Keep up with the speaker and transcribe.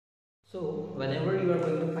So whenever you are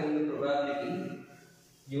going to find the probability,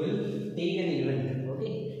 you will take an event.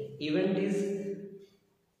 Okay, event is,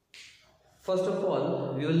 first of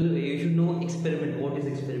all, you should know experiment. What is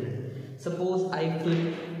experiment? Suppose I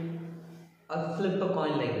flip a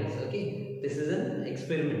coin like this. Okay, this is an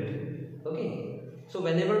experiment. Okay, so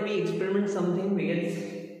whenever we experiment something,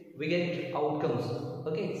 we get outcomes.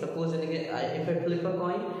 Okay, suppose if I flip a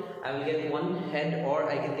coin, I will get one head or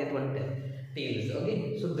I can get one tails.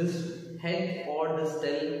 Okay, so this head or this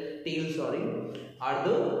tail, sorry, are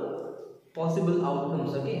the possible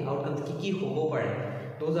outcomes. Okay, outcomes ki hobo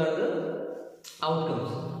pare, those are the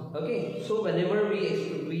outcomes. Okay, so whenever we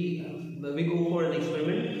go for an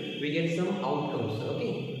experiment, we get some outcomes.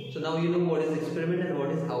 Okay, so now you know what is experiment and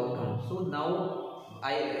what is outcome. So now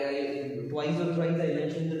I twice or thrice I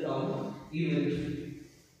mentioned the term event.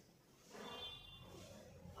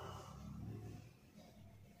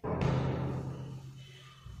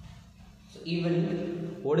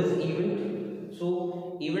 Event, what is event?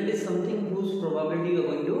 So event is something whose probability you are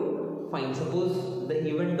going to find. Suppose the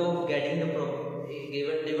event of getting the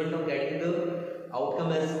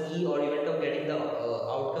outcome as E, or event of getting the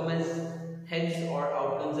outcome as heads or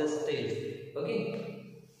outcomes as tails. Okay,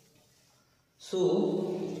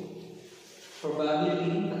 so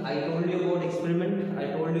probability, I told you about experiment, I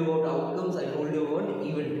told you about outcomes, I told you about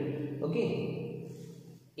event. Okay,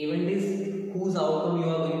 event is whose outcome you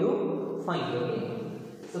are going to find. Okay,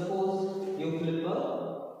 suppose you flip a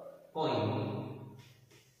coin,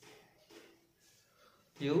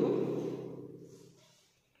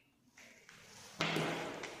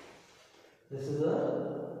 this is a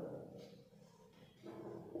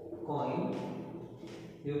coin,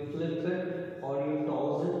 you flip it or you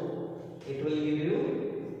toss it, it will give you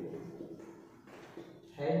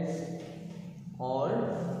heads or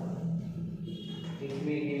it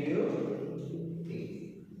may give you tails.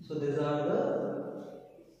 So these are the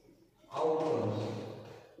outcomes.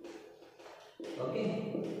 Okay,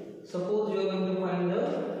 suppose you are going to find the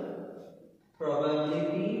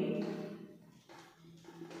probability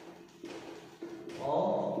of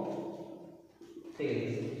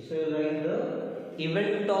tails. So you write the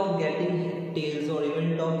event of getting tails or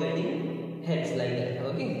event of getting heads, like that.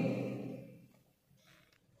 Okay,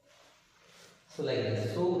 so like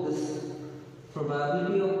this. So this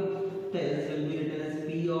probability of tails will be written as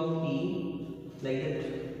P of T, like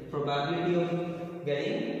that. Probability of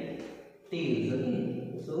getting tails. Okay,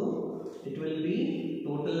 so it will be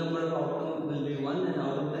total number of outcome will be 1, and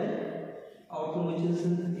out of that outcome which is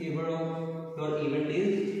in favor of your event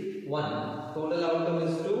is 1. Total outcome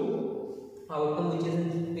is 2. Outcome which is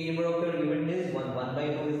in favor of your event is 1. 1 by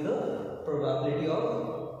 2 is the probability of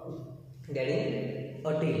getting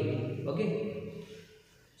a tail. Okay,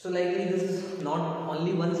 so likely this is not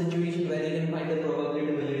only one situation where you can find the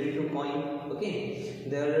probability related to coin. Okay,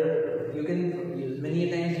 there you can use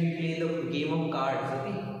many times we play the game of cards.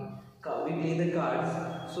 Okay, we play the cards,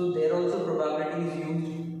 so there also probability is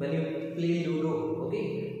used when you play Ludo.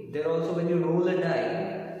 Okay, there also when you roll a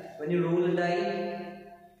die,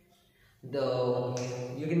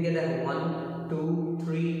 you can get a 1, 2,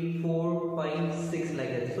 3, 4, 5, 6,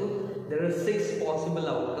 like that. So there are 6 possible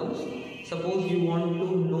outcomes. Suppose you want to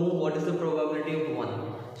know what is the probability of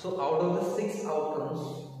 1. So out of the 6 outcomes,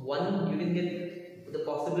 1 you can get, the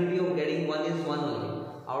possibility of getting 1 is 1 only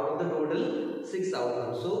out of the total 6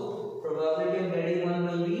 outcomes. So probability of getting 1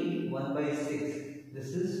 will be 1 by 6. This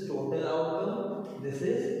is total outcome, this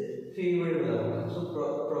is favorable outcome. So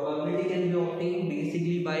probability can be obtained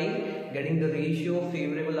basically by getting the ratio of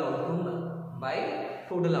favorable outcome by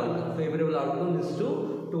total outcome. Favorable outcome is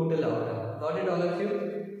to total outcome. Got it, all of you?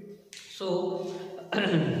 So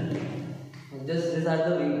just these are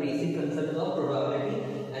the basic concepts of probability,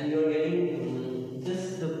 and you are getting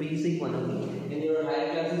just the basic one only. In your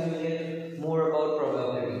higher classes you will get more about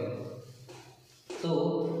probability. So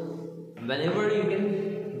whenever you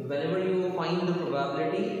find the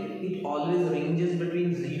probability, it always ranges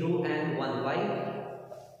between 0 and 1. Why?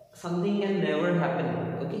 Something can never happen.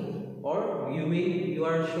 Okay, or you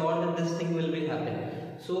are sure that this thing will be happen.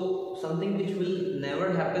 So something which will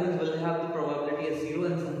never happen will have the probability as 0,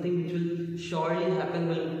 and something which will surely happen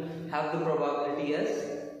will have the probability as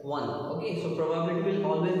 1. Okay, so probability will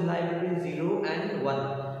always lie between 0 and 1.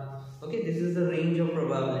 Okay, this is the range of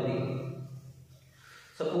probability.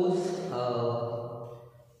 Suppose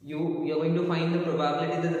you are going to find the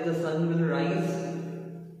probability that the sun will rise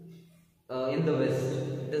in the west.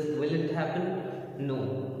 Will it happen? No.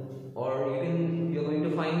 Or you are going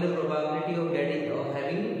to find the probability of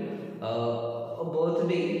having a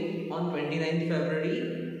birthday on 29th February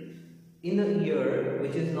in a year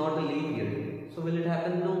which is not a leap year. So will it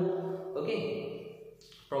happen? No. Okay,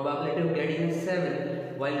 probability of getting a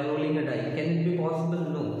 7 while rolling a die, can it be possible?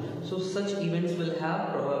 No. So such events will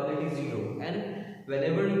have probability 0, and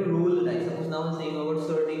whenever you roll a die, suppose now I'm saying about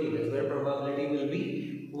certain events where probability will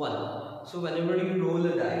be 1. So whenever you roll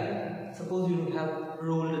a die, suppose you have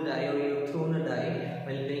rolled a die or you have thrown a die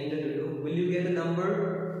while playing the Ludo, will you get a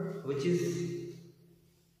number which is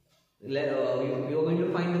you are going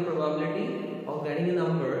to find the probability of getting a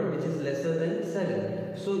number which is lesser than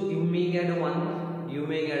 7. So you may get a 1, you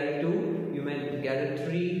may get a 2, you may get a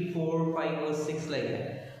 3, 4, 5 or 6, like that.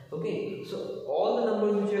 Okay, so all the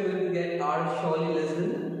numbers which you are going to get are surely less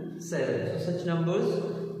than 7. So such numbers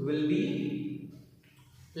will be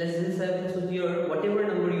less than 7. So here whatever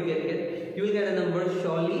number you get, you will get a number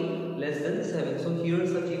surely less than 7. So here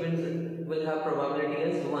such events will have probability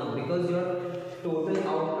as 1, because your total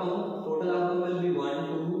outcome will be 1,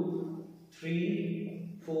 2,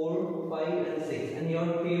 3, 4, 5 and 6, and your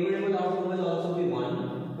favorable outcome will also be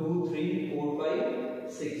 1, 2, 3, 4,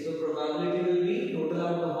 5, 6. So probability will be total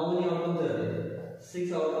outcome. How many outcomes are there?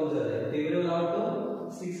 6 outcomes are there. Favorable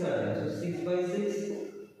outcome 6 are there. So 6 by 6,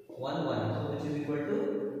 1, 1. So which is equal to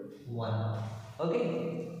 1. Okay.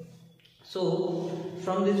 So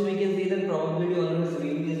from this we can see that probability always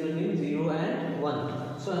ranges between 0 and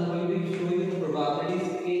 1. So I am going to be showing you the probability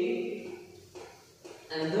scale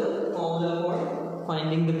and the formula for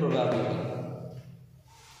finding the probability.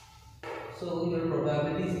 So your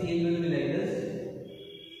probability scale will be like this: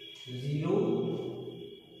 0,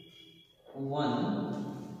 1.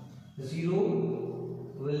 0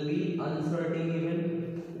 will be uncertain event.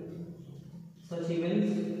 Such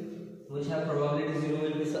events which have probability 0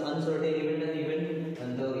 will be uncertain event, and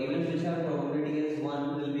the events which have probability as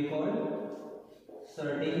 1 will be called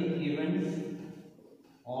certain events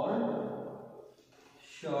or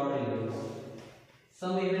sure events.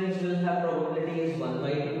 Some events will have probability as 1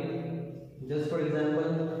 by 2. Just for example,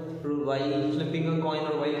 while flipping a coin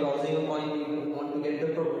or while tossing a coin, you want to get the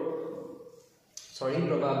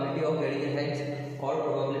probability of getting a heads or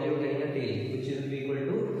probability of getting a tail, which is equal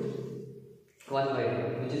to 1 by 2,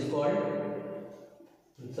 which is called,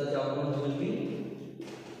 such outcomes will be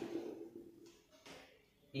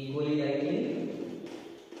equally likely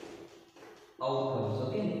outcomes.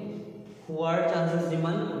 Okay, who are chances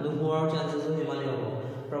Jiman? No, who are chances of Jiman?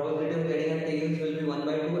 Probability of getting a tails will be 1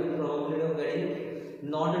 by 2, and probability of getting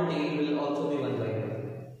not a tail will also be 1 by 2.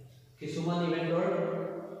 Okay, Suman event or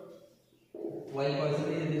while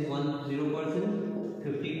percentage is 1, 0%,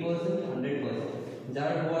 50%, 100%.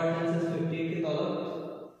 Jar who are chances 50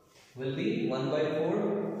 will be 1 by 4.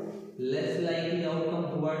 Less likely outcome,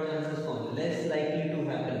 who are chances form, less likely to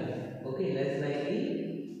happen. Okay, less likely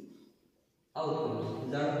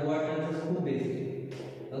outcomes. Jar who are chances who based.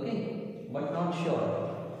 Okay, but not sure,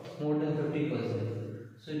 more than 50%.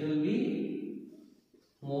 So it will be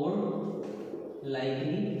more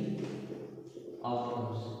likely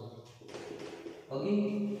outcomes. Okay,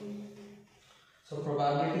 so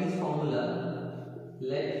probabilities formula,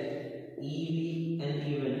 let E be an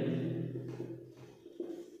event.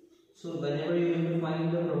 So whenever you will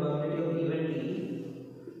find the probability of event E,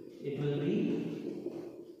 it will be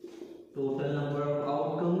total number of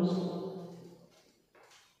outcomes,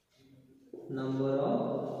 number of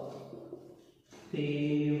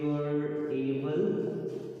favorable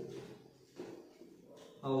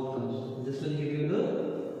outcomes. This will give you the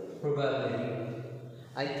probability.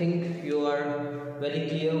 I think you are very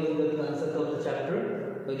clear with the concept of the chapter.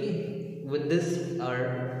 Okay, with this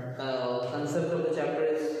our concept of the chapter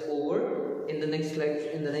is over. In the next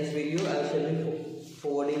video I shall be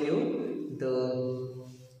forwarding you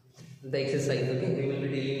the exercise. Okay, we will be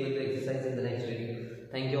dealing with the exercise in the next video.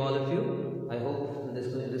 Thank you all of you. I hope this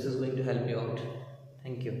is going to help you out.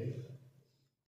 Thank you.